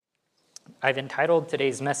I've entitled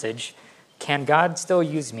today's message, Can God Still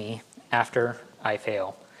Use Me After I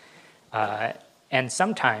Fail? And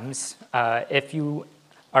sometimes, if you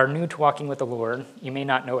are new to walking with the Lord, you may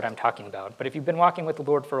not know what I'm talking about. But if you've been walking with the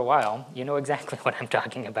Lord for a while, you know exactly what I'm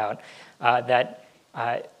talking about. That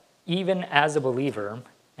even as a believer,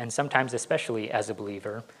 and sometimes especially as a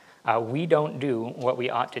believer, we don't do what we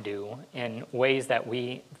ought to do in ways that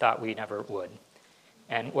we thought we never would.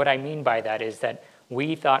 And what I mean by that is that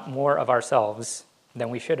we thought more of ourselves than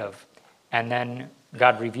we should have. And then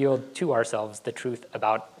God revealed to ourselves the truth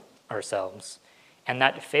about ourselves. And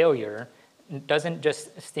that failure doesn't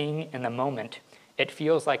just sting in the moment. It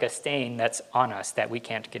feels like a stain that's on us that we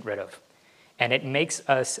can't get rid of. And it makes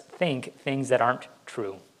us think things that aren't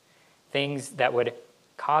true, things that would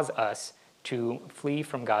cause us to flee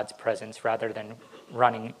from God's presence rather than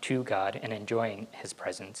running to God and enjoying his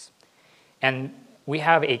presence. And we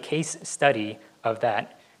have a case study of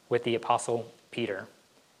that with the Apostle Peter.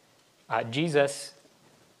 Jesus,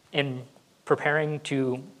 in preparing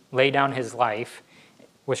to lay down his life,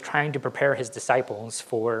 was trying to prepare his disciples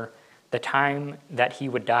for the time that he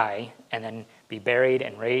would die and then be buried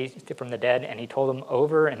and raised from the dead. And he told them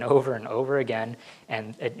over and over and over again,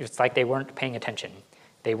 and it's like they weren't paying attention.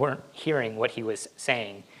 They weren't hearing what he was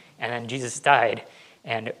saying. And then Jesus died,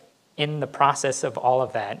 and in the process of all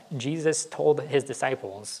of that, Jesus told his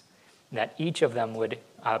disciples that each of them would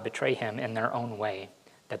betray him in their own way,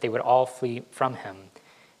 that they would all flee from him.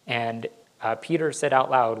 And Peter said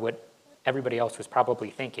out loud what everybody else was probably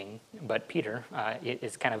thinking, but Peter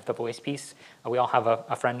is kind of the voice piece. We all have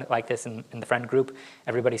a friend like this in the friend group.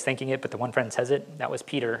 Everybody's thinking it, but the one friend says it. That was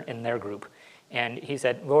Peter in their group. And he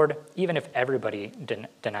said, Lord, even if everybody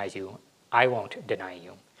denies you, I won't deny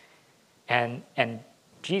you. And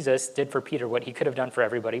Jesus did for Peter what he could have done for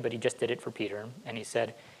everybody, but he just did it for Peter. And he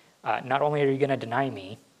said, not only are you going to deny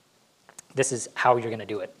me, this is how you're going to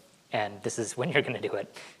do it. And this is when you're going to do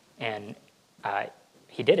it. And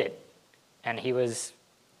he did it. And he was,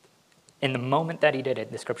 in the moment that he did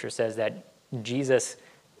it, the scripture says that Jesus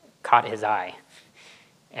caught his eye.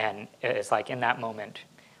 And it's like in that moment,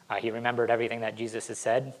 he remembered everything that Jesus had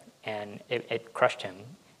said, and it crushed him.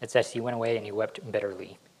 It says he went away and he wept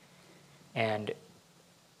bitterly. And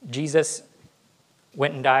Jesus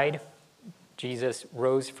went and died. Jesus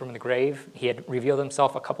rose from the grave. He had revealed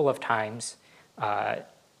himself a couple of times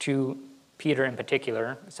to Peter in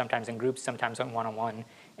particular, sometimes in groups, sometimes one-on-one.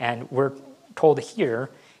 And we're told here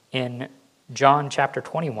in John chapter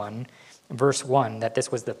 21, verse 1, that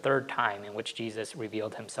this was the third time in which Jesus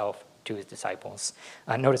revealed himself to his disciples.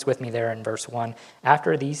 Notice with me there in verse 1,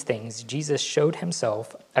 after these things, Jesus showed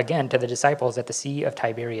himself again to the disciples at the Sea of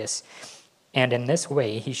Tiberias, and in this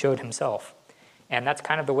way he showed himself. And that's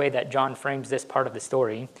kind of the way that John frames this part of the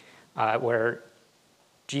story, where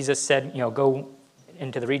Jesus said, go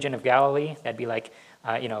into the region of Galilee. That'd be like,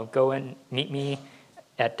 go and meet me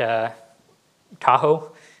at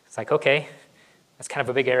Tahoe. It's like, okay, that's kind of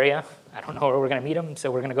a big area. I don't know where we're going to meet them,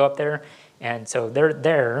 so we're going to go up there. And so they're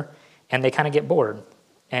there, and they kind of get bored.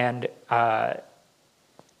 And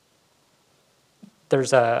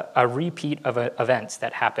there's a repeat of events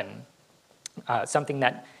that happen. Something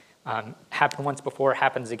that happened once before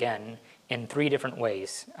happens again in three different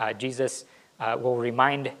ways. Jesus will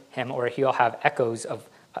remind him, or he'll have echoes of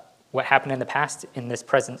what happened in the past in this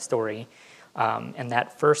present story. And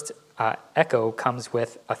that first echo comes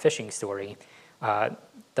with a fishing story.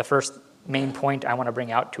 The first main point I want to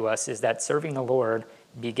bring out to us is that serving the Lord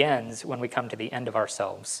begins when we come to the end of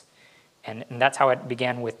ourselves. And that's how it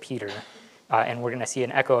began with Peter. And we're going to see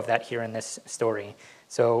an echo of that here in this story.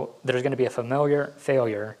 So there's going to be a familiar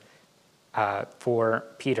failure for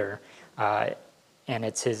Peter. And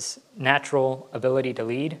it's his natural ability to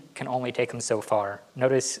lead can only take him so far.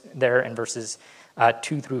 Notice there in verses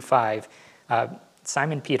 2 through 5,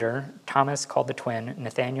 Simon Peter, Thomas called the twin,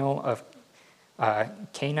 Nathanael of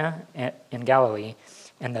Cana in Galilee,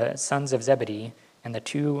 and the sons of Zebedee, and the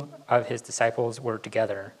two of his disciples were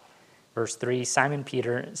together. Verse 3, Simon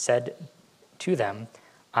Peter said to them,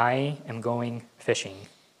 I am going fishing.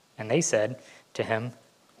 And they said to him,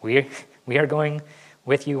 we are going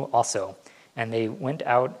with you also. And they went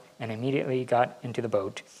out and immediately got into the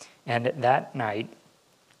boat. And that night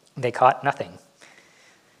they caught nothing.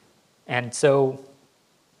 And so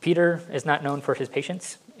Peter is not known for his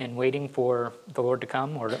patience in waiting for the Lord to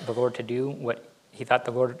come or the Lord to do what he thought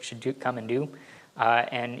the Lord should come and do.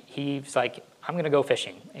 And he's like, I'm going to go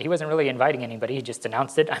fishing. He wasn't really inviting anybody. He just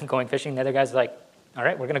announced it. I'm going fishing. The other guy's like, all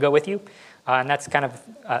right, we're going to go with you. And that's kind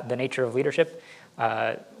of the nature of leadership.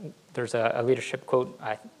 There's a leadership quote,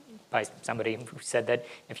 I by somebody who said that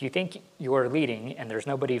if you think you're leading and there's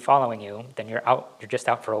nobody following you, then you're just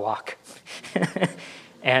out for a walk.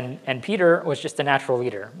 And Peter was just a natural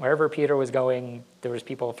leader. Wherever Peter was going, there was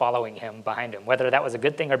people following him behind him. Whether that was a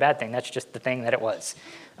good thing or bad thing, that's just the thing that it was.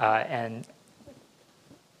 And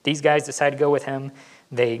these guys decide to go with him.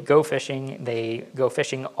 They go fishing. They go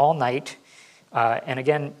fishing all night. And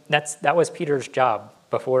again, that was Peter's job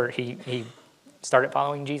before he started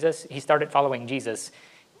following Jesus. He started following Jesus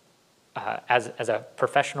as a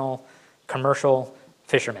professional commercial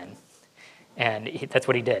fisherman. And that's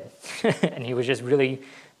what he did. And he was just really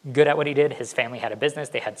good at what he did. His family had a business.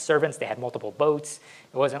 They had servants. They had multiple boats.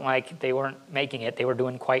 It wasn't like they weren't making it. They were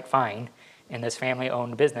doing quite fine in this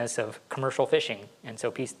family-owned business of commercial fishing. And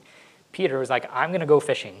so Peter was like, I'm going to go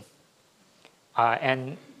fishing.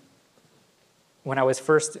 And when I was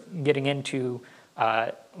first getting into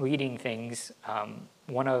leading things,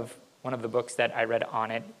 one of the books that I read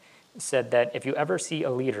on it said that if you ever see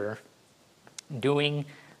a leader doing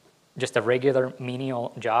just a regular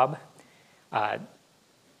menial job,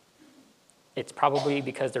 it's probably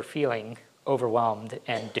because they're feeling overwhelmed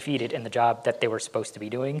and defeated in the job that they were supposed to be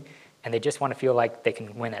doing, and they just want to feel like they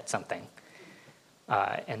can win at something.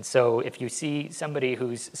 And so if you see somebody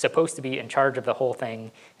who's supposed to be in charge of the whole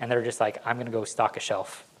thing, and they're just like, I'm going to go stock a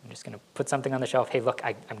shelf. I'm just going to put something on the shelf. Hey, look,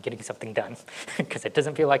 I'm getting something done, because it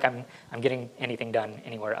doesn't feel like I'm getting anything done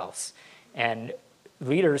anywhere else. And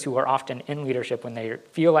leaders who are often in leadership, when they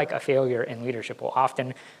feel like a failure in leadership, will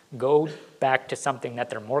often go back to something that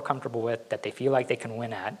they're more comfortable with, that they feel like they can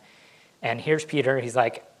win at. And here's Peter. He's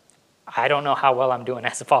like, I don't know how well I'm doing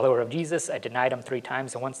as a follower of Jesus. I denied him 3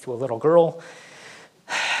 times, and once to a little girl.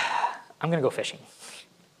 I'm going to go fishing,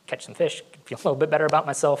 catch some fish, feel a little bit better about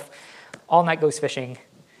myself. All night goes fishing,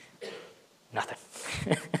 nothing.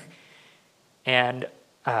 And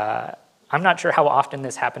I'm not sure how often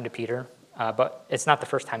this happened to Peter, but it's not the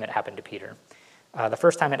first time it happened to Peter. The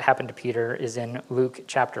first time it happened to Peter is in Luke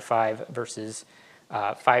chapter 5, verses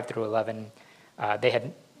 5 through 11.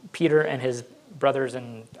 Peter and his brothers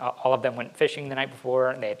and all of them went fishing the night before,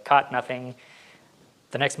 and they had caught nothing.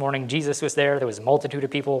 The next morning, Jesus was there. There was a multitude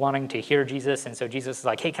of people wanting to hear Jesus, and so Jesus is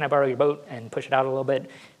like, hey, can I borrow your boat? And push it out a little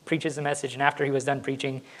bit, preaches the message, and after he was done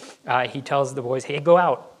preaching, he tells the boys, hey, go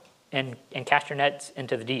out and cast your nets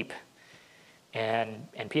into the deep. And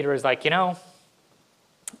Peter is like,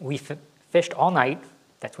 we fished all night.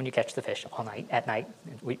 That's when you catch the fish, all night, at night.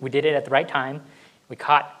 We did it at the right time. We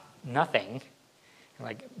caught nothing.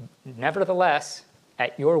 Like, nevertheless,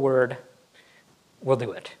 at your word, we'll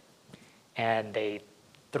do it. And they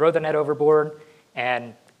throw the net overboard,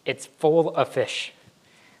 and it's full of fish,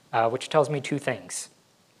 which tells me 2 things.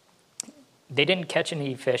 They didn't catch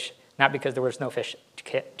any fish, not because there was no fish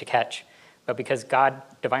to catch, but because God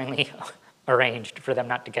divinely arranged for them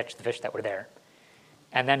not to catch the fish that were there.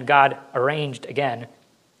 And then God arranged, again,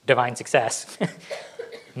 divine success.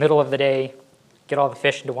 Middle of the day, get all the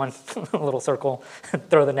fish into one little circle,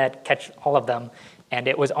 throw the net, catch all of them, and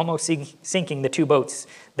it was almost sinking the 2 boats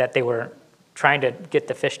that they were trying to get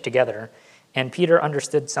the fish together. And Peter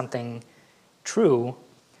understood something true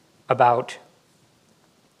about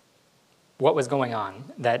what was going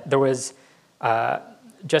on, that there was,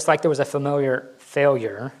 just like there was a familiar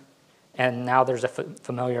failure, and now there's a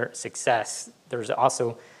familiar success, there's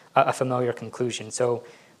also a familiar conclusion. So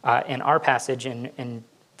in our passage in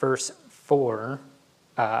verse 4,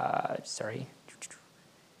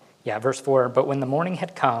 verse 4, but when the morning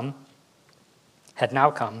had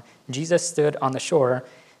now come, Jesus stood on the shore,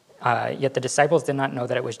 yet the disciples did not know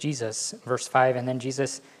that it was Jesus. Verse 5, and then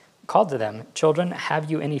Jesus called to them, children, have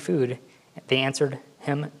you any food? They answered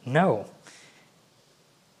him, no.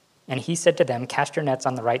 And he said to them, cast your nets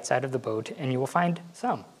on the right side of the boat, and you will find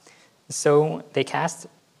some. So they cast,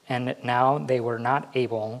 and now they were not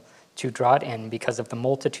able to draw it in because of the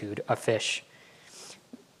multitude of fish.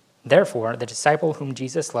 Therefore, the disciple whom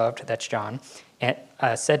Jesus loved, that's John,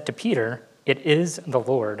 said to Peter, it is the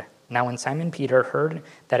Lord. Now when Simon Peter heard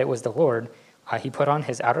that it was the Lord, he put on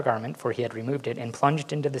his outer garment, for he had removed it, and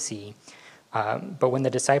plunged into the sea. But when the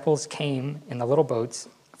disciples came in the little boats,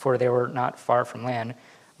 for they were not far from land,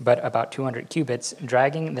 but about 200 cubits,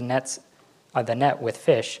 dragging the net with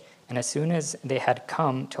fish, and as soon as they had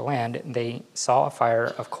come to land, they saw a fire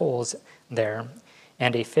of coals there,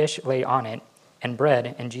 and a fish lay on it, and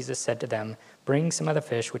bread. And Jesus said to them, bring some of the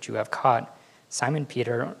fish which you have caught. Simon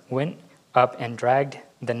Peter went up and dragged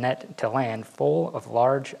the net to land full of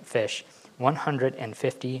large fish,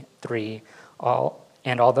 153.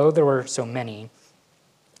 And although there were so many,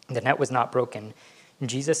 the net was not broken.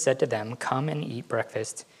 Jesus said to them, come and eat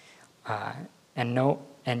breakfast.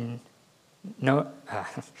 And No,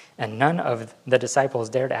 and none of the disciples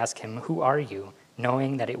dared ask him, "Who are you?"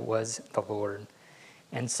 knowing that it was the Lord.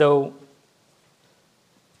 And so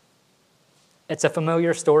it's a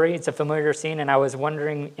familiar story, it's a familiar scene, and I was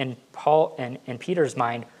wondering in Paul and in Peter's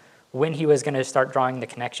mind when he was going to start drawing the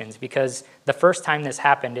connections, because the first time this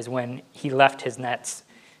happened is when he left his nets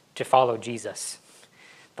to follow Jesus.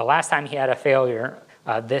 The last time he had a failure,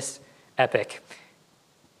 this epic,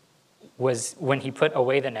 was when he put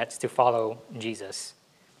away the nets to follow Jesus.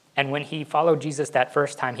 And when he followed Jesus that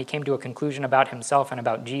first time, he came to a conclusion about himself and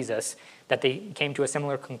about Jesus that they came to a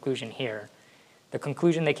similar conclusion here. The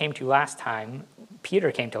conclusion they came to last time,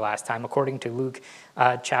 Peter came to last time, according to Luke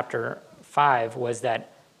chapter 5, was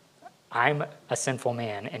that I'm a sinful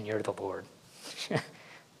man and you're the Lord.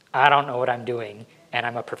 I don't know what I'm doing, and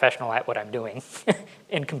I'm a professional at what I'm doing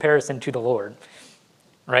in comparison to the Lord,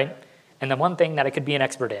 right? And the one thing that I could be an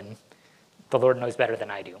expert in, the Lord knows better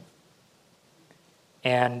than I do.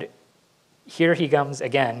 And here he comes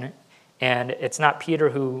again, and it's not Peter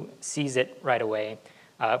who sees it right away,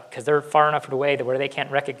 because they're far enough away where they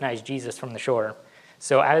can't recognize Jesus from the shore.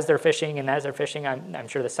 So as they're fishing, I'm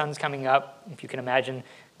sure the sun's coming up, if you can imagine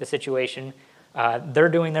the situation. They're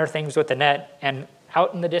doing their things with the net, and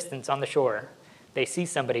out in the distance on the shore, they see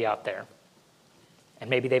somebody out there. And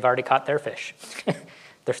maybe they've already caught their fish.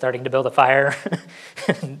 They're starting to build a fire.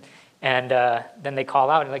 And then they call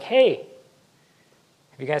out and like, "Hey,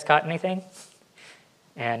 have you guys caught anything?"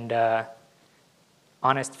 And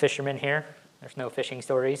honest fishermen here, there's no fishing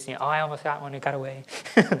stories. "Oh, I almost got one, it got away."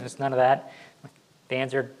 There's none of that. They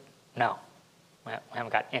answered, "No, we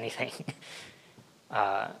haven't got anything."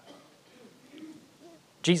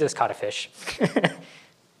 Jesus caught a fish.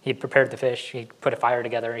 He prepared the fish. He put a fire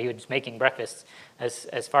together. He was making breakfast.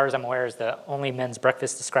 As far as I'm aware, is the only men's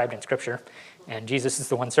breakfast described in Scripture, and Jesus is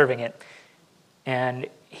the one serving it. And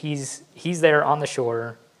he's there on the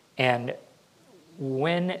shore, and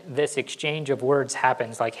when this exchange of words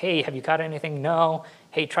happens, like, "Hey, have you caught anything?" "No."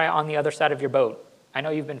 "Hey, try on the other side of your boat. I know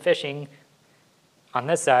you've been fishing on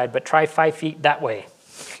this side, but try 5 feet that way."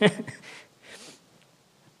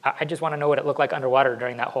 I just want to know what it looked like underwater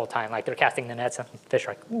during that whole time. Like they're casting the nets and fish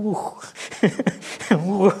are like, "Ooh."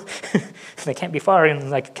 Ooh. They can't be far and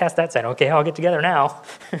like cast that side. Okay, I'll get together now.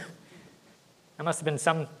 That must have been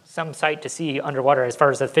some sight to see underwater as far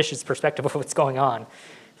as the fish's perspective of what's going on.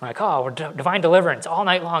 I'm like, "Oh, we're divine deliverance all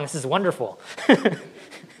night long. This is wonderful."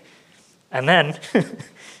 And then,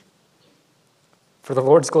 for the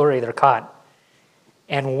Lord's glory, they're caught.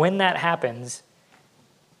 And when that happens,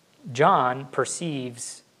 John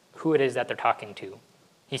perceives who it is that they're talking to.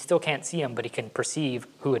 He still can't see him, but he can perceive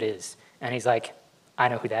who it is. And he's like, "I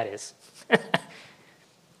know who that is."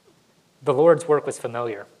 The Lord's work was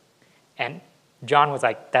familiar. And John was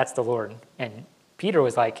like, "That's the Lord." And Peter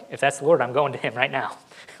was like, "If that's the Lord, I'm going to him right now."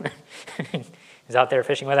 He's out there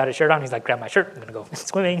fishing without his shirt on. He's like, "Grab my shirt. I'm going to go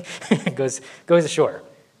swimming." goes ashore.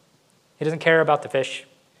 He doesn't care about the fish.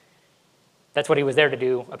 That's what he was there to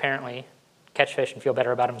do, apparently, catch fish and feel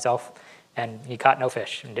better about himself. And he caught no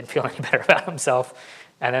fish and didn't feel any better about himself.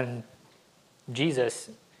 And then Jesus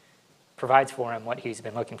provides for him what he's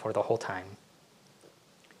been looking for the whole time.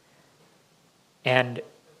 And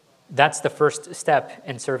that's the first step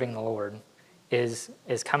in serving the Lord, is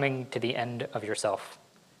coming to the end of yourself.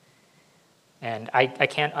 And I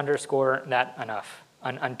can't underscore that enough.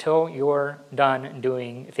 Until you're done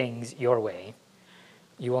doing things your way,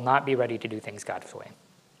 you will not be ready to do things God's way.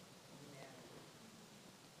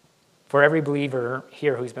 For every believer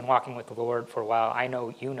here who's been walking with the Lord for a while, I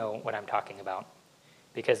know you know what I'm talking about,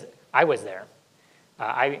 because I was there.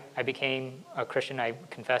 I became a Christian. I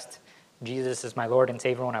confessed Jesus as my Lord and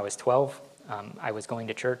Savior when I was 12. I was going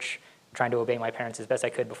to church, trying to obey my parents as best I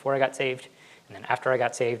could before I got saved. And then after I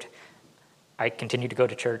got saved, I continued to go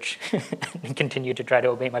to church and continued to try to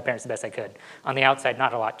obey my parents the best I could. On the outside,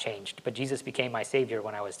 not a lot changed, but Jesus became my Savior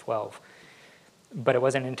when I was 12. But it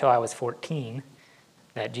wasn't until I was 14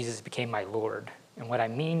 that Jesus became my Lord. And what I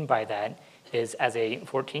mean by that is, as a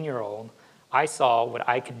 14-year-old, I saw what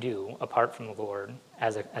I could do apart from the Lord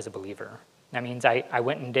as a believer. That means I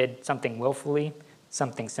went and did something willfully,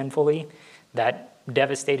 something sinfully, that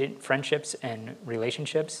devastated friendships and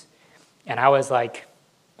relationships. And I was like,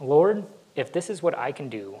 "Lord, if this is what I can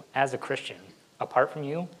do as a Christian apart from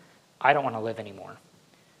you, I don't want to live anymore."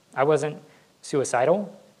 I wasn't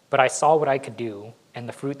suicidal, but I saw what I could do and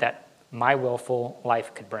the fruit that my willful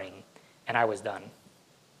life could bring, and I was done,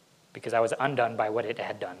 because I was undone by what it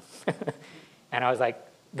had done. And I was like,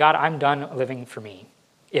 "God, I'm done living for me.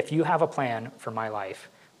 If you have a plan for my life,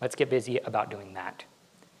 let's get busy about doing that."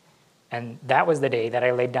 And that was the day that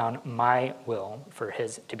I laid down my will for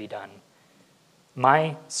his to be done.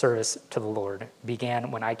 My service to the Lord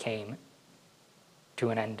began when I came to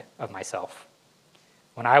an end of myself,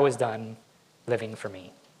 when I was done living for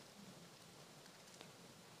me.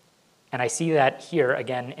 And I see that here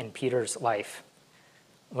again in Peter's life,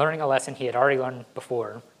 learning a lesson he had already learned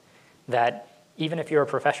before, that even if you're a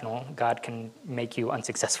professional, God can make you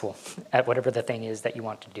unsuccessful at whatever the thing is that you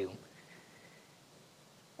want to do.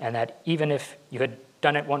 And that even if you had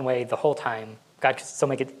done it one way the whole time, God can still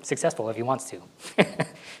make it successful if he wants to.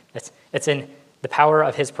 It's in the power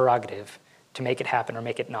of his prerogative to make it happen or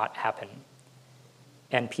make it not happen.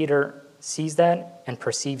 And Peter sees that and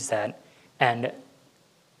perceives that and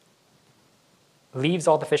leaves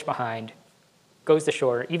all the fish behind, goes to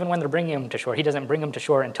shore. Even when they're bringing him to shore, he doesn't bring them to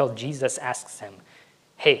shore until Jesus asks him,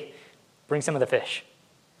 hey, bring some of the fish.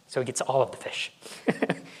 So he gets all of the fish.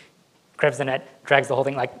 Grabs the net, drags the whole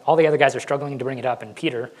thing. Like, all the other guys are struggling to bring it up, and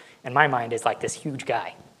Peter, in my mind, is like this huge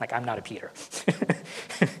guy. Like, I'm not a Peter.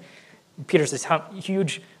 Peter's this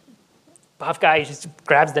huge, buff guy. He just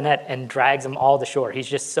grabs the net and drags them all to shore. He's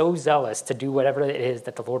just so zealous to do whatever it is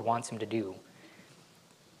that the Lord wants him to do.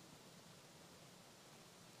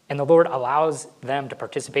 And the Lord allows them to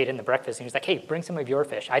participate in the breakfast. And he's like, hey, bring some of your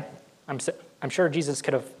fish. I'm sure Jesus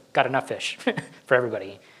could have got enough fish for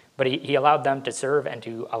everybody. But he allowed them to serve and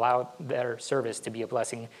to allow their service to be a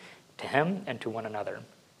blessing to him and to one another.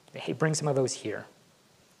 Hey, bring some of those here.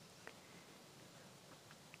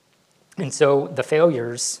 And so the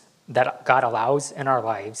failures that God allows in our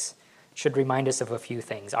lives should remind us of a few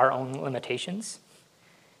things. Our own limitations.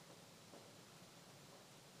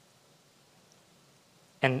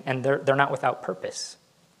 And they're not without purpose.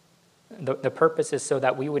 The purpose is so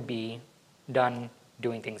that we would be done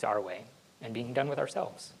doing things our way and being done with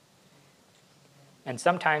ourselves. And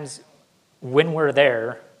sometimes when we're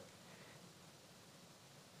there,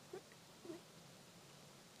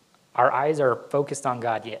 our eyes are focused on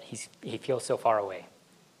God, yet he feels so far away.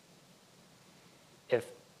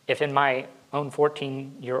 If in my own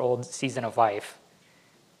 14-year-old season of life,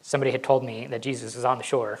 somebody had told me that Jesus was on the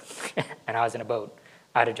shore and I was in a boat,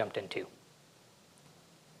 I'd have jumped in too.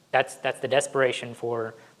 That's the desperation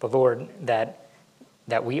for the Lord that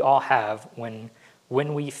we all have when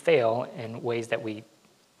we fail in ways that we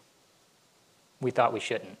thought we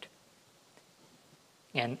shouldn't.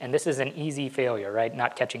 And this is an easy failure, right?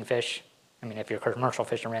 Not catching fish. I mean, if you're a commercial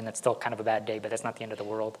fisherman, that's still kind of a bad day, but that's not the end of the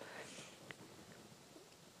world.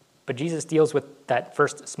 But Jesus deals with that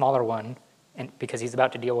first smaller one because he's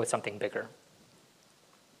about to deal with something bigger.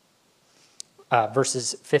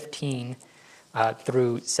 Verses 15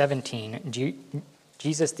 through 17,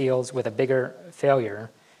 Jesus deals with a bigger failure,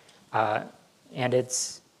 and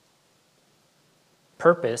its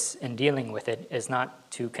purpose in dealing with it is not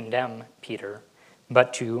to condemn Peter,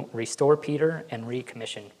 but to restore Peter and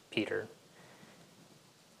recommission Peter.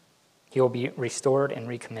 He will be restored and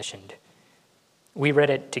recommissioned. We read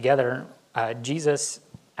it together. Jesus,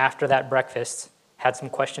 after that breakfast, had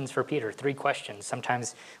some questions for Peter, 3 questions.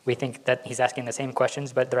 Sometimes we think that he's asking the same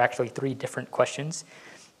questions, but they're actually 3 different questions.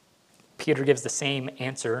 Peter gives the same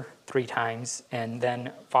answer 3 times, and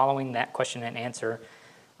then following that question and answer,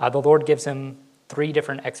 the Lord gives him 3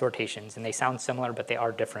 different exhortations, and they sound similar, but they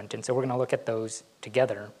are different. And so we're going to look at those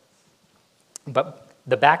together. But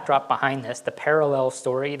the backdrop behind this, the parallel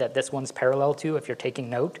story that this one's parallel to, if you're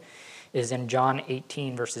taking note, is in John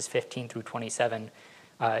 18, verses 15 through 27.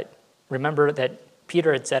 Remember that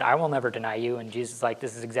Peter had said, I will never deny you, and Jesus is like,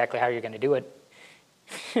 this is exactly how you're going to do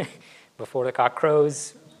it. Before the cock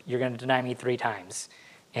crows, you're going to deny me 3 times.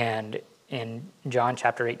 And in John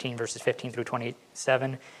chapter 18, verses 15 through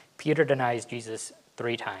 27, Peter denies Jesus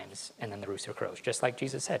 3 times, and then the rooster crows, just like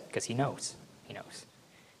Jesus said, because he knows. He knows.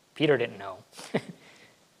 Peter didn't know.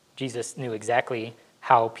 Jesus knew exactly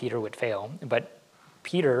how Peter would fail, but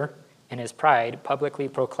Peter, in his pride, publicly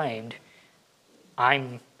proclaimed,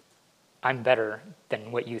 I'm better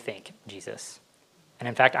than what you think, Jesus. And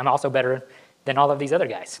in fact, I'm also better than all of these other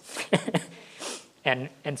guys.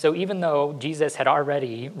 And so even though Jesus had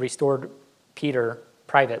already restored Peter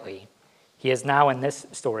privately, he is now in this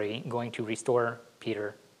story going to restore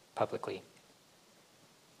Peter publicly.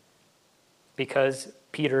 Because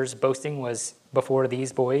Peter's boasting was before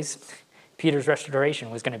these boys, Peter's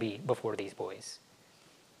restoration was going to be before these boys.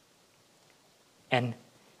 And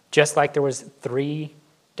just like there was 3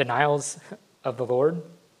 denials of the Lord,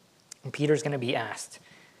 Peter's going to be asked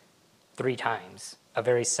 3 times a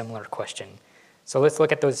very similar question. So let's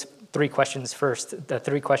look at those 3 questions first. The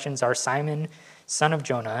 3 questions are, Simon, son of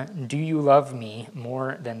Jonah, do you love me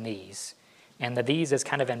more than these? And the these is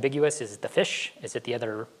kind of ambiguous. Is it the fish? Is it the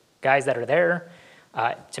other guys that are there?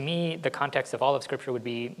 To me, the context of all of Scripture would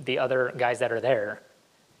be the other guys that are there,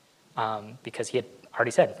 because he had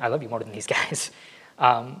already said, I love you more than these guys.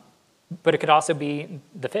 But it could also be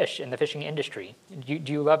the fish in the fishing industry.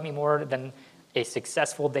 Do you love me more than a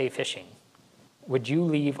successful day fishing? Would you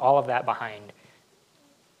leave all of that behind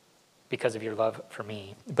because of your love for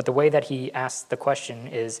me? But the way that he asks the question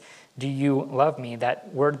is, do you love me?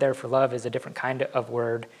 That word there for love is a different kind of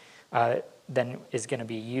word than is going to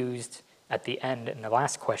be used at the end in the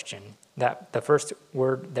last question. That the first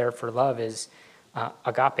word there for love is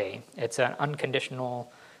agape. It's an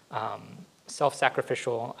unconditional,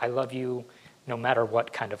 self-sacrificial, I love you no matter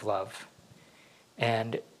what kind of love.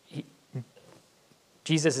 And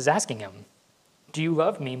Jesus is asking him, do you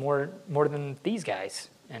love me more than these guys?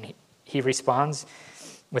 And he responds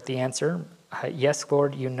with the answer, yes,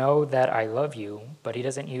 Lord, you know that I love you, but he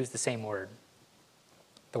doesn't use the same word.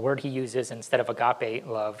 The word he uses instead of agape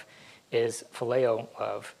love is phileo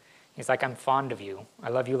love. He's like, I'm fond of you. I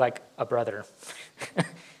love you like a brother.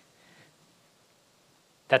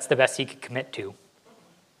 That's the best he could commit to.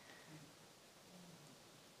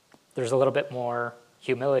 There's a little bit more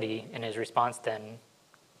humility in his response than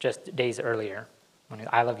just days earlier, when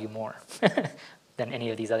I love you more than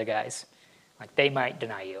any of these other guys. Like, they might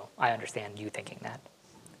deny you. I understand you thinking that,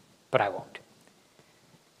 but I won't.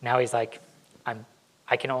 Now he's like,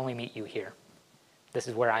 I can only meet you here. This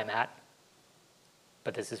is where I'm at,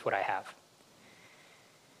 but this is what I have.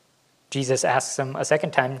 Jesus asks him a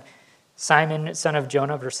second time, Simon, son of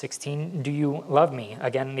Jonah, verse 16, do you love me?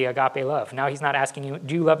 Again, the agape love. Now he's not asking you,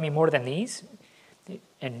 do you love me more than these?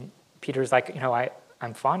 And Peter's like,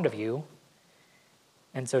 I'm fond of you.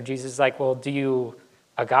 And so Jesus is like, well, do you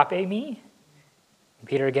agape me? And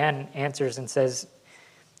Peter again answers and says,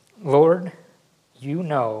 Lord, you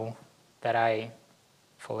know that I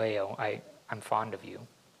phileo, I'm fond of you.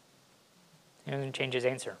 He doesn't change his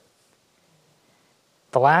answer.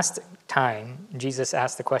 The last time Jesus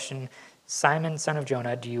asked the question, Simon, son of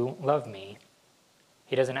Jonah, do you love me?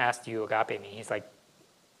 He doesn't ask, do you agape me? He's like,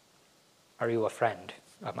 are you a friend?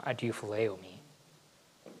 Do you phileo me?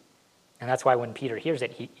 And that's why when Peter hears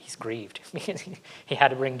it, he's grieved. He had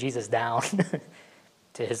to bring Jesus down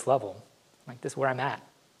to his level. Like, this is where I'm at.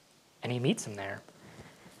 And he meets him there.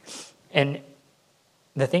 And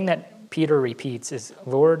the thing that Peter repeats is,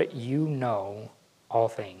 Lord, you know all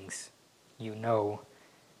things. You know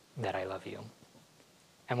that I love you.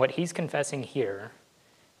 And what he's confessing here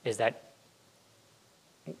is that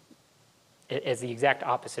it is the exact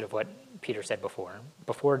opposite of what Peter said before.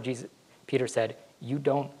 Before Peter said, you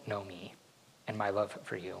don't know me and my love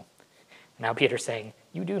for you. Now Peter's saying,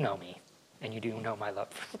 you do know me and you do know my love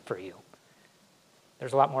for you.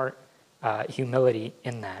 There's a lot more humility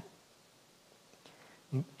in that.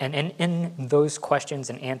 And in those questions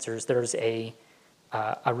and answers, there's a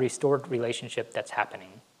restored relationship that's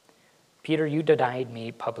happening. Peter, you denied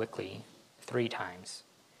me publicly 3 times.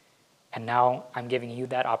 And now I'm giving you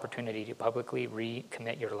that opportunity to publicly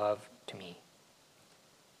recommit your love to me.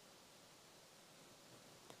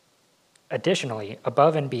 Additionally,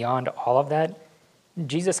 above and beyond all of that,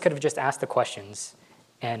 Jesus could have just asked the questions,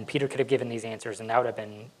 and Peter could have given these answers, and that would have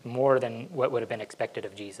been more than what would have been expected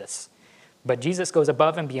of Jesus. But Jesus goes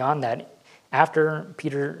above and beyond that. After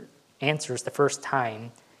Peter answers the first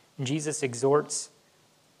time, Jesus exhorts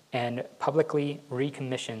and publicly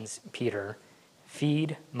recommissions Peter,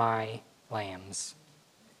 feed my lambs.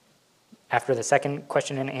 After the second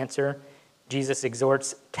question and answer, Jesus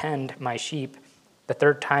exhorts, tend my sheep. The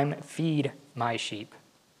third time, feed my sheep.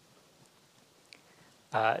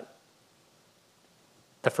 The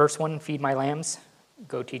first one, feed my lambs,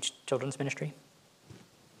 go teach children's ministry.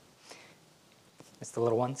 It's the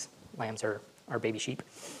little ones. Lambs are baby sheep.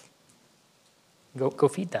 Go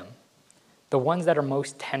feed them. The ones that are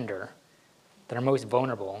most tender, that are most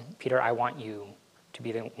vulnerable, Peter, I want you to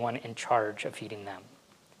be the one in charge of feeding them.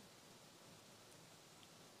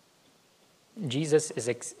 Jesus is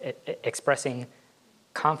expressing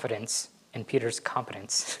confidence in Peter's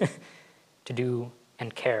competence to do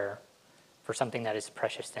and care for something that is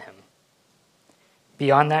precious to him.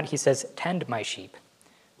 Beyond that, he says, tend my sheep.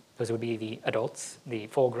 Those would be the adults, the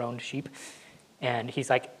full-grown sheep. And he's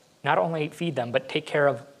like, not only feed them, but take care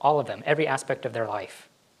of all of them, every aspect of their life.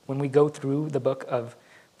 When we go through the book of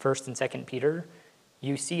 1st and 2nd Peter,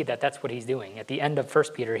 you see that that's what he's doing. At the end of 1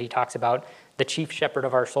 Peter, he talks about the chief shepherd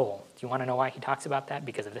of our soul. Do you want to know why he talks about that?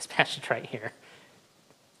 Because of this passage right here.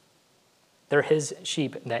 They're his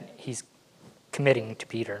sheep that he's committing to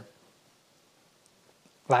Peter.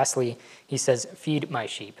 Lastly, he says, feed my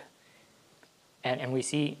sheep. And we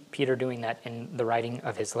see Peter doing that in the writing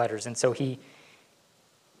of his letters. And so he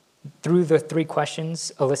Through the three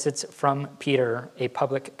questions, elicits from Peter a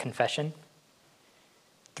public confession.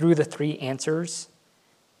 Through the three answers,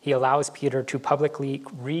 he allows Peter to publicly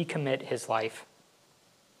recommit his life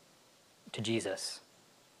to Jesus.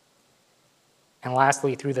 And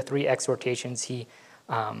lastly, through the three exhortations, he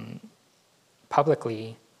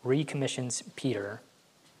publicly recommissions Peter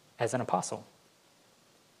as an apostle.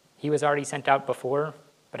 He was already sent out before,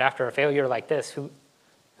 but after a failure like this, who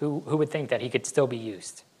would think that he could still be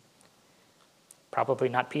used? Probably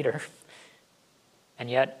not Peter. And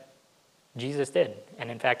yet, Jesus did. And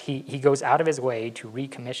in fact, he goes out of his way to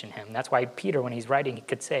recommission him. That's why Peter, when he's writing, he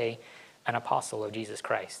could say, an apostle of Jesus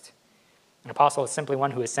Christ. An apostle is simply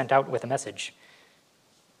one who is sent out with a message.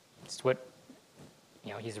 It's what,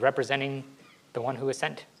 he's representing the one who is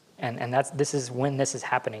sent. And this is when this is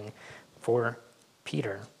happening for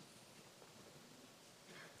Peter.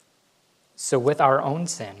 So with our own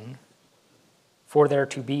sin, for there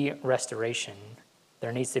to be restoration,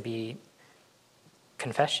 there needs to be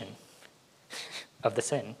confession of the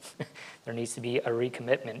sin. There needs to be a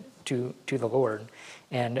recommitment to the Lord.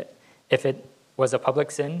 And if it was a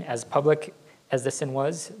public sin, as public as the sin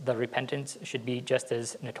was, the repentance should be just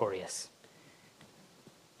as notorious.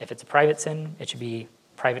 If it's a private sin, it should be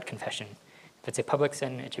private confession. If it's a public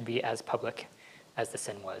sin, it should be as public as the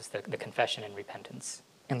sin was, the confession and repentance.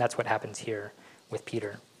 And that's what happens here with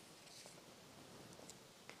Peter.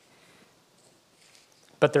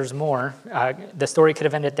 But there's more. The story could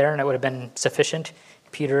have ended there and it would have been sufficient.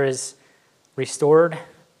 Peter is restored,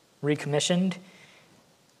 recommissioned,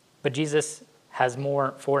 but Jesus has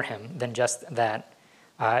more for him than just that.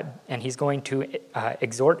 And he's going to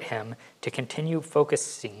exhort him to continue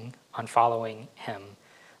focusing on following him.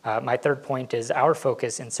 My third point is our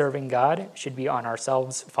focus in serving God should be on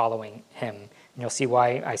ourselves following him. And you'll see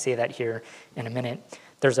why I say that here in a minute.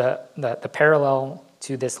 There's the parallel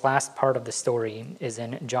to this last part of the story is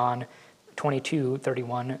in John 22,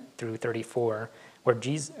 31 through 34,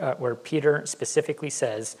 where Peter specifically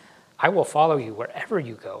says, I will follow you wherever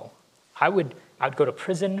you go. I would go to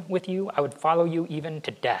prison with you. I would follow you even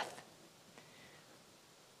to death.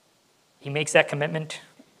 He makes that commitment.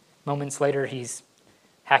 Moments later, he's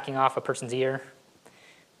hacking off a person's ear.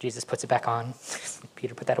 Jesus puts it back on.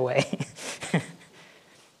 Peter put that away.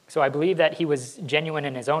 So I believe that he was genuine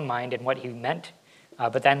in his own mind in what he meant,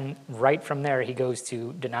 but then right from there, he goes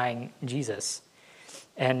to denying Jesus.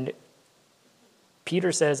 And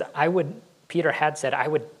Peter says, Peter had said, I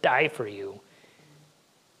would die for you.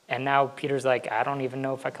 And now Peter's like, I don't even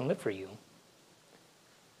know if I can live for you.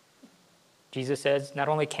 Jesus says, not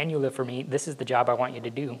only can you live for me, this is the job I want you to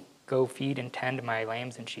do. Go feed and tend my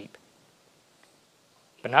lambs and sheep.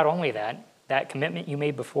 But not only that commitment you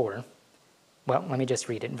made before, well, let me just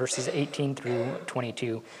read it. Verses 18 through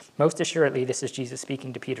 22. Most assuredly, this is Jesus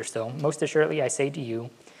speaking to Peter still. Most assuredly, I say to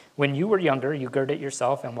you, when you were younger, you girded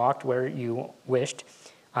yourself and walked where you wished.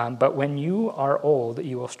 But when you are old,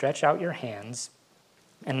 you will stretch out your hands,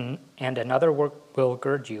 and another will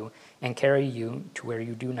gird you and carry you to where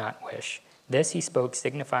you do not wish. This he spoke,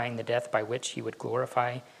 signifying the death by which he would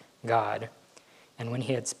glorify God. And when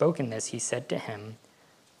he had spoken this, he said to him,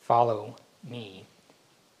 follow me.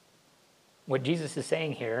 What Jesus is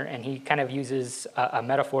saying here, and he kind of uses a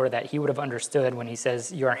metaphor that he would have understood when he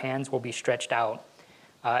says, your hands will be stretched out.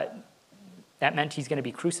 That meant he's going to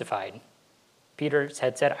be crucified. Peter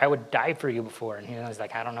had said, I would die for you before. And he was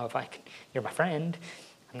like, I don't know if I can, you're my friend.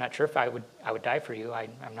 I'm not sure if I would die for you.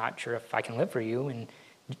 I'm not sure if I can live for you. And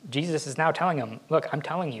Jesus is now telling him, look, I'm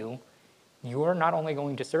telling you, you're not only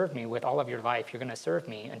going to serve me with all of your life, you're going to serve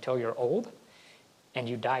me until you're old and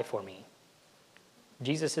you die for me.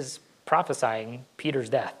 Jesus is prophesying Peter's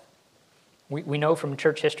death. We know from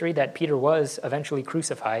church history that Peter was eventually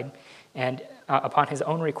crucified, and upon his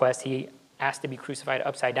own request, he asked to be crucified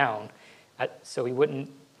upside down, so he wouldn't,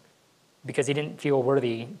 because he didn't feel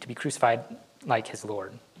worthy to be crucified like his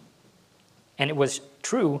Lord. And it was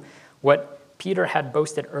true what Peter had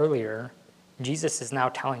boasted earlier. Jesus is now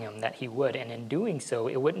telling him that he would, and in doing so,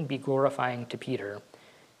 it wouldn't be glorifying to Peter.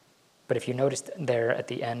 But if you noticed there at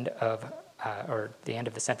the end of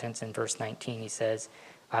the sentence in verse 19, he says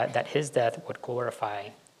that his death would glorify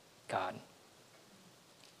God.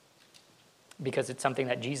 Because it's something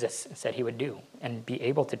that Jesus said he would do and be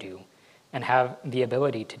able to do and have the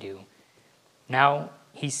ability to do. Now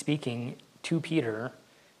he's speaking to Peter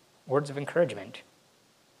words of encouragement.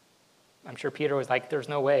 I'm sure Peter was like, there's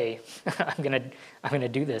no way I'm gonna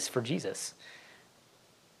do this for Jesus.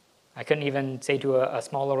 I couldn't even say to a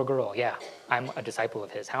small little girl, yeah, I'm a disciple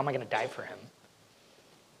of his. How am I going to die for him?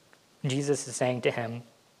 Jesus is saying to him,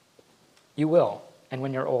 you will. and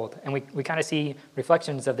when you're old. And we kind of see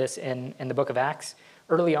reflections of this in the book of Acts.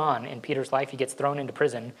 Early on in Peter's life, he gets thrown into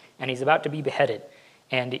prison, and he's about to be beheaded,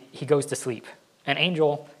 and he goes to sleep. An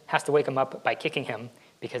angel has to wake him up by kicking him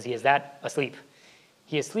because he is that asleep.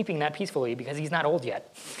 He is sleeping that peacefully because he's not old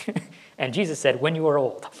yet. And Jesus said, when you are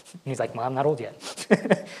old. And he's like, well, I'm not old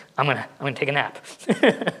yet. I'm gonna take a nap.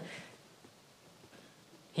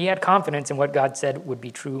 He had confidence in what God said would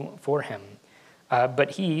be true for him.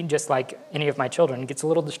 But he, just like any of my children, gets a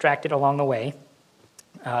little distracted along the way.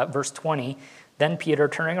 Verse 20, then Peter,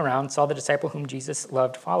 turning around, saw the disciple whom Jesus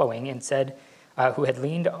loved following and said, who had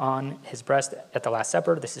leaned on his breast at the Last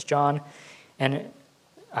Supper, this is John, and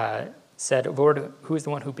said, Lord, who is the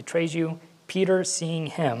one who betrays you? Peter, seeing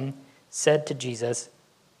him, said to Jesus,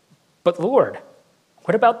 but Lord,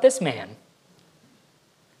 what about this man?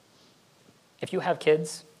 If you have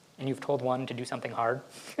kids and you've told one to do something hard,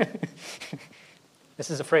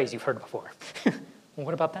 this is a phrase you've heard before. Well,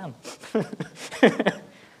 what about them?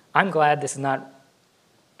 I'm glad this is not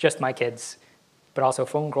just my kids, but also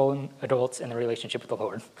full-grown adults in the relationship with the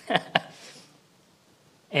Lord.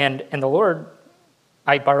 And the Lord,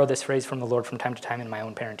 I borrow this phrase from the Lord from time to time in my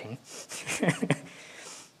own parenting.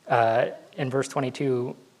 In verse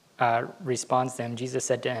 22, responds to him, Jesus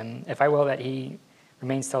said to him, if I will that he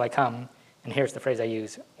remains till I come, and here's the phrase I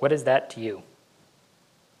use, what is that to you?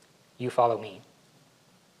 You follow me.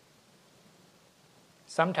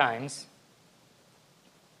 Sometimes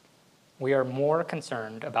we are more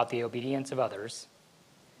concerned about the obedience of others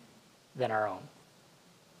than our own.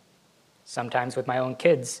 Sometimes with my own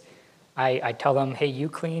kids, I tell them, hey, you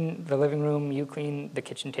clean the living room, you clean the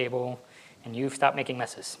kitchen table, and you stop making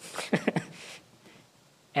messes.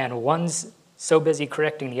 And one's so busy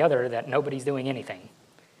correcting the other that nobody's doing anything.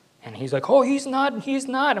 And he's like, oh, he's not.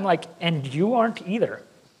 I'm like, and you aren't either.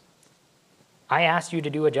 I asked you to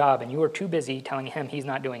do a job, and you were too busy telling him he's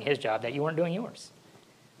not doing his job, that you weren't doing yours.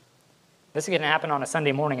 This is going to happen on a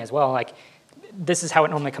Sunday morning as well. Like, this is how it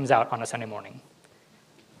normally comes out on a Sunday morning.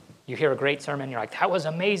 You hear a great sermon, you're like, that was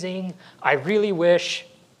amazing. I really wish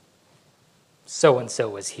so-and-so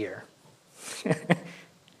was here.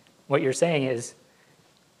 What you're saying is,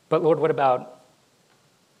 but Lord, what about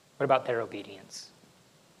their obedience?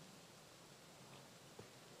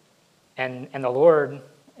 And the Lord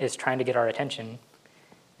is trying to get our attention.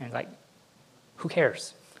 And like, who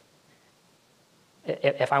cares?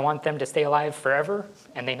 If I want them to stay alive forever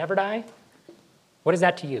and they never die, what is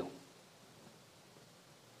that to you?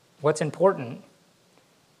 What's important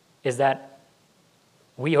is that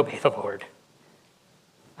we obey the Lord.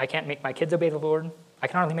 I can't make my kids obey the Lord. I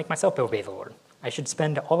can hardly make myself obey the Lord. I should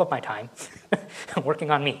spend all of my time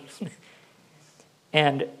working on me.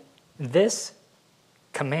 And this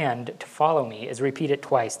command to follow me is repeated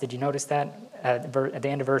twice. Did you notice that? At the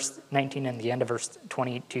end of verse 19 and the end of verse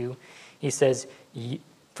 22, he says,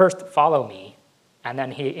 first follow me, and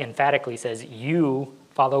then he emphatically says, you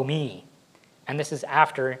follow me. And this is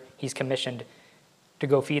after he's commissioned to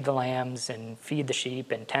go feed the lambs and feed the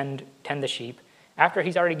sheep and tend the sheep, after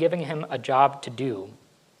he's already giving him a job to do.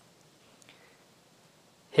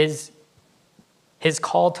 His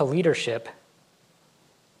call to leadership,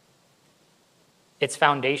 its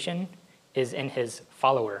foundation is in his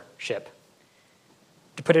followership.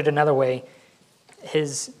 To put it another way,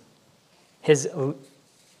 his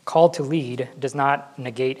call to lead does not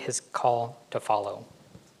negate his call to follow.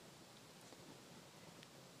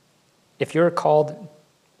 If you're called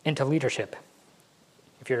into leadership,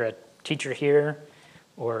 if you're a teacher here,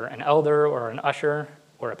 or an elder, or an usher,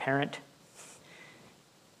 or a parent,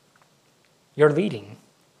 you're leading.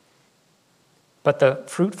 But the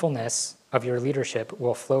fruitfulness of your leadership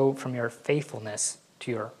will flow from your faithfulness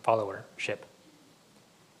to your followership.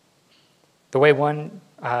 The way one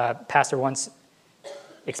pastor once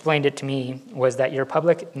explained it to me was that your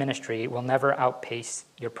public ministry will never outpace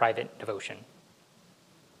your private devotion.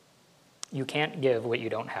 You can't give what you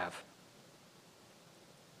don't have.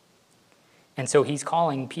 And so he's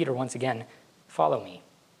calling Peter once again, follow me.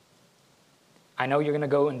 I know you're going to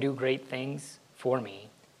go and do great things for me,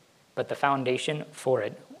 but the foundation for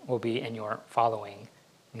it will be in your following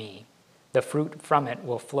me. The fruit from it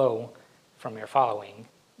will flow from your following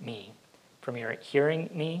me, from your hearing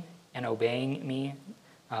me and obeying me.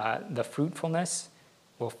 The fruitfulness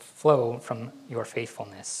will flow from your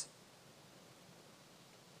faithfulness.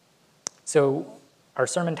 So our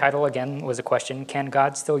sermon title, again, was a question, can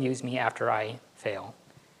God still use me after I fail?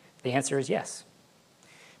 The answer is yes,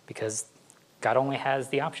 because God only has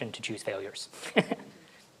the option to choose failures.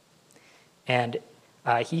 And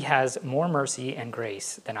he has more mercy and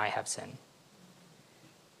grace than I have sin.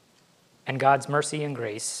 And God's mercy and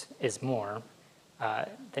grace is more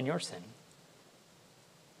than your sin.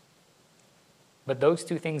 But those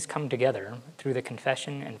two things come together through the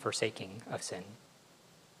confession and forsaking of sin.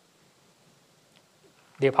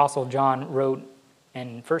 The Apostle John wrote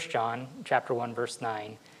in 1 John chapter 1, verse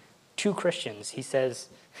 9, to Christians, he says,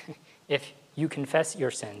 if you confess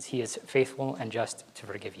your sins, he is faithful and just to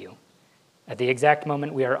forgive you. At the exact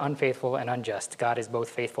moment we are unfaithful and unjust, God is both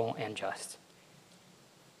faithful and just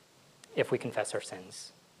if we confess our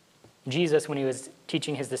sins. Jesus, when he was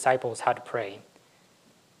teaching his disciples how to pray,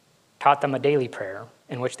 taught them a daily prayer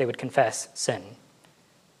in which they would confess sin.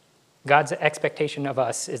 God's expectation of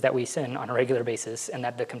us is that we sin on a regular basis and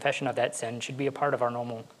that the confession of that sin should be a part of our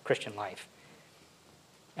normal Christian life.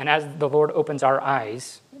 And as the Lord opens our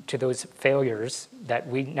eyes to those failures that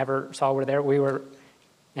we never saw were there, we were,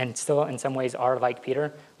 and still in some ways are like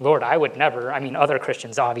Peter, Lord, I would never, other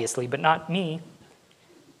Christians obviously, but not me.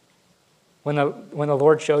 When the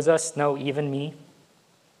Lord shows us, no, even me,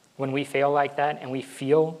 when we fail like that and we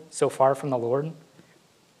feel so far from the Lord,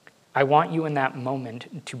 I want you in that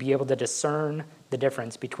moment to be able to discern the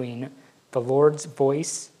difference between the Lord's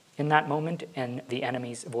voice in that moment and the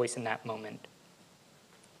enemy's voice in that moment.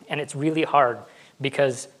 And it's really hard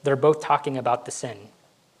because they're both talking about the sin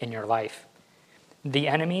in your life. The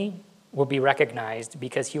enemy will be recognized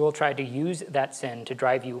because he will try to use that sin to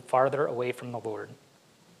drive you farther away from the Lord.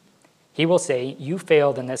 He will say, you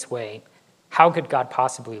failed in this way. How could God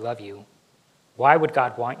possibly love you? Why would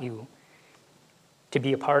God want you to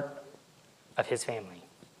be a part of his family?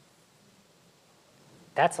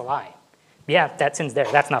 That's a lie. Yeah, that sin's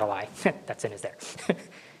there. That's not a lie. That sin is there.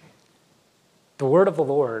 The word of the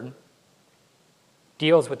Lord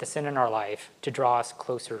deals with the sin in our life to draw us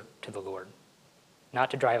closer to the Lord,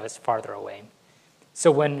 not to drive us farther away.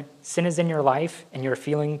 So when sin is in your life and you're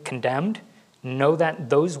feeling condemned, know that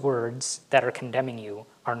those words that are condemning you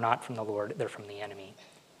are not from the Lord, they're from the enemy.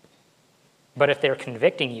 But if they're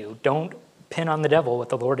convicting you, don't pin on the devil what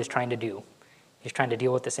the Lord is trying to do. He's trying to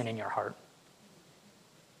deal with the sin in your heart.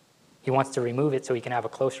 He wants to remove it so he can have a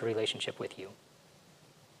closer relationship with you.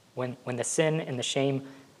 When the sin and the shame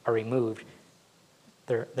are removed,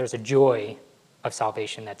 there's a joy of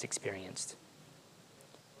salvation that's experienced.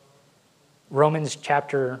 Romans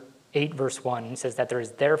chapter 8, verse 1 says that there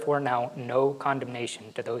is therefore now no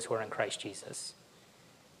condemnation to those who are in Christ Jesus.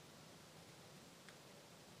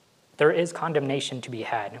 There is condemnation to be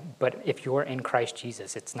had, but if you're in Christ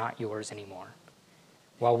Jesus, it's not yours anymore.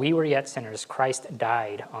 While we were yet sinners, Christ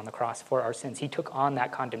died on the cross for our sins. He took on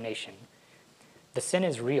that condemnation. The sin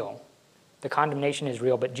is real. The condemnation is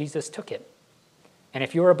real, but Jesus took it. And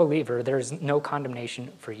if you're a believer, there's no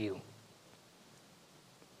condemnation for you.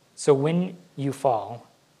 So when you fall,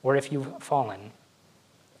 or if you've fallen,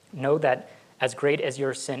 know that as great as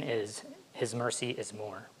your sin is, his mercy is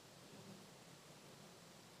more.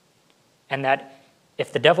 And that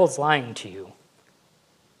if the devil's lying to you,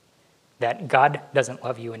 that God doesn't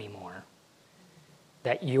love you anymore,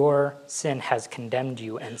 that your sin has condemned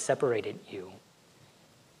you and separated you,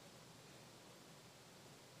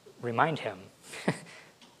 remind him,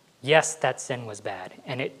 yes, that sin was bad,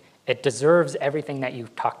 and it deserves everything that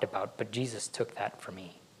you've talked about, but Jesus took that for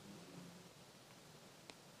me.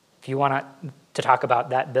 If you want to talk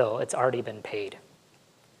about that bill, it's already been paid.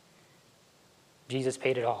 Jesus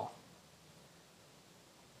paid it all.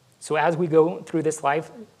 So as we go through this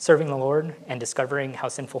life, serving the Lord and discovering how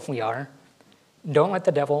sinful we are, don't let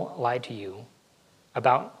the devil lie to you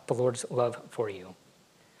about the Lord's love for you.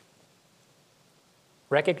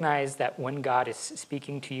 Recognize that when God is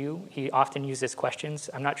speaking to you, he often uses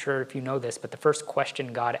questions. I'm not sure if you know this, but the first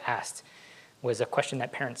question God asked was a question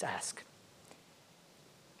that parents ask.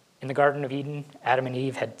 In the Garden of Eden, Adam and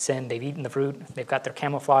Eve had sinned. They've eaten the fruit. They've got their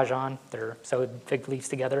camouflage on. They're sewed fig leaves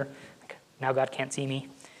together. Now God can't see me.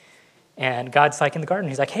 And God's like in the garden.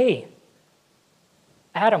 He's like, hey,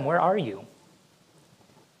 Adam, where are you?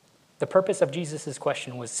 The purpose of Jesus'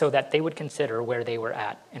 question was so that they would consider where they were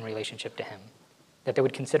at in relationship to him, that they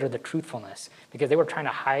would consider the truthfulness, because they were trying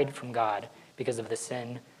to hide from God because of the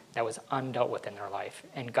sin that was undealt with in their life.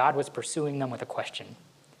 And God was pursuing them with a question.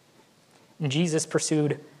 And Jesus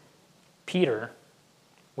pursued Peter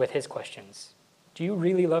with his questions. Do you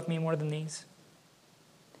really love me more than these?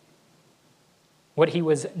 What he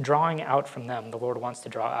was drawing out from them, the Lord wants to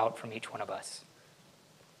draw out from each one of us.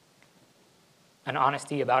 An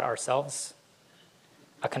honesty about ourselves,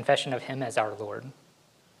 a confession of him as our Lord,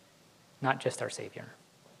 not just our Savior.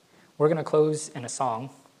 We're going to close in a song,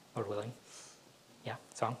 Lord willing. Yeah,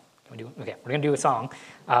 song? Can we do it? Okay, we're going to do a song.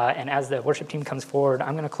 And as the worship team comes forward,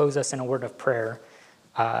 I'm going to close us in a word of prayer.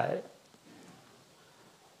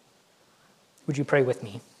 Would you pray with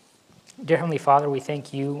me? Dear Heavenly Father, we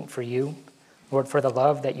thank you, Lord, for the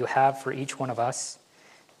love that you have for each one of us.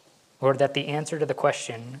 Lord, that the answer to the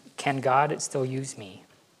question, can God still use me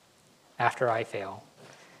after I fail?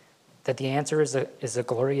 That the answer is a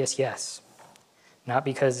glorious yes. Not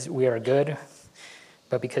because we are good,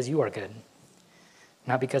 but because you are good.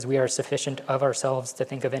 Not because we are sufficient of ourselves to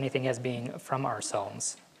think of anything as being from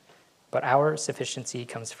ourselves, but our sufficiency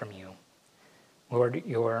comes from you. Lord,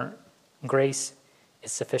 your grace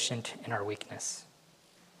is sufficient in our weakness.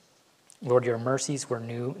 Lord, your mercies were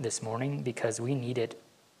new this morning because we needed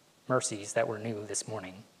mercies that were new this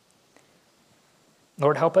morning.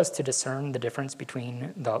 Lord, help us to discern the difference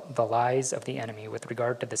between the lies of the enemy with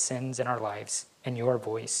regard to the sins in our lives and your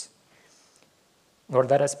voice. Lord,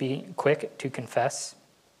 let us be quick to confess.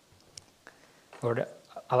 Lord,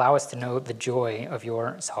 allow us to know the joy of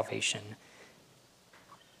your salvation.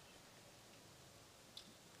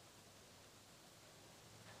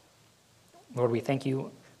 Lord, we thank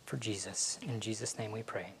you for Jesus. In Jesus' name we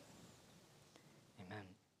pray.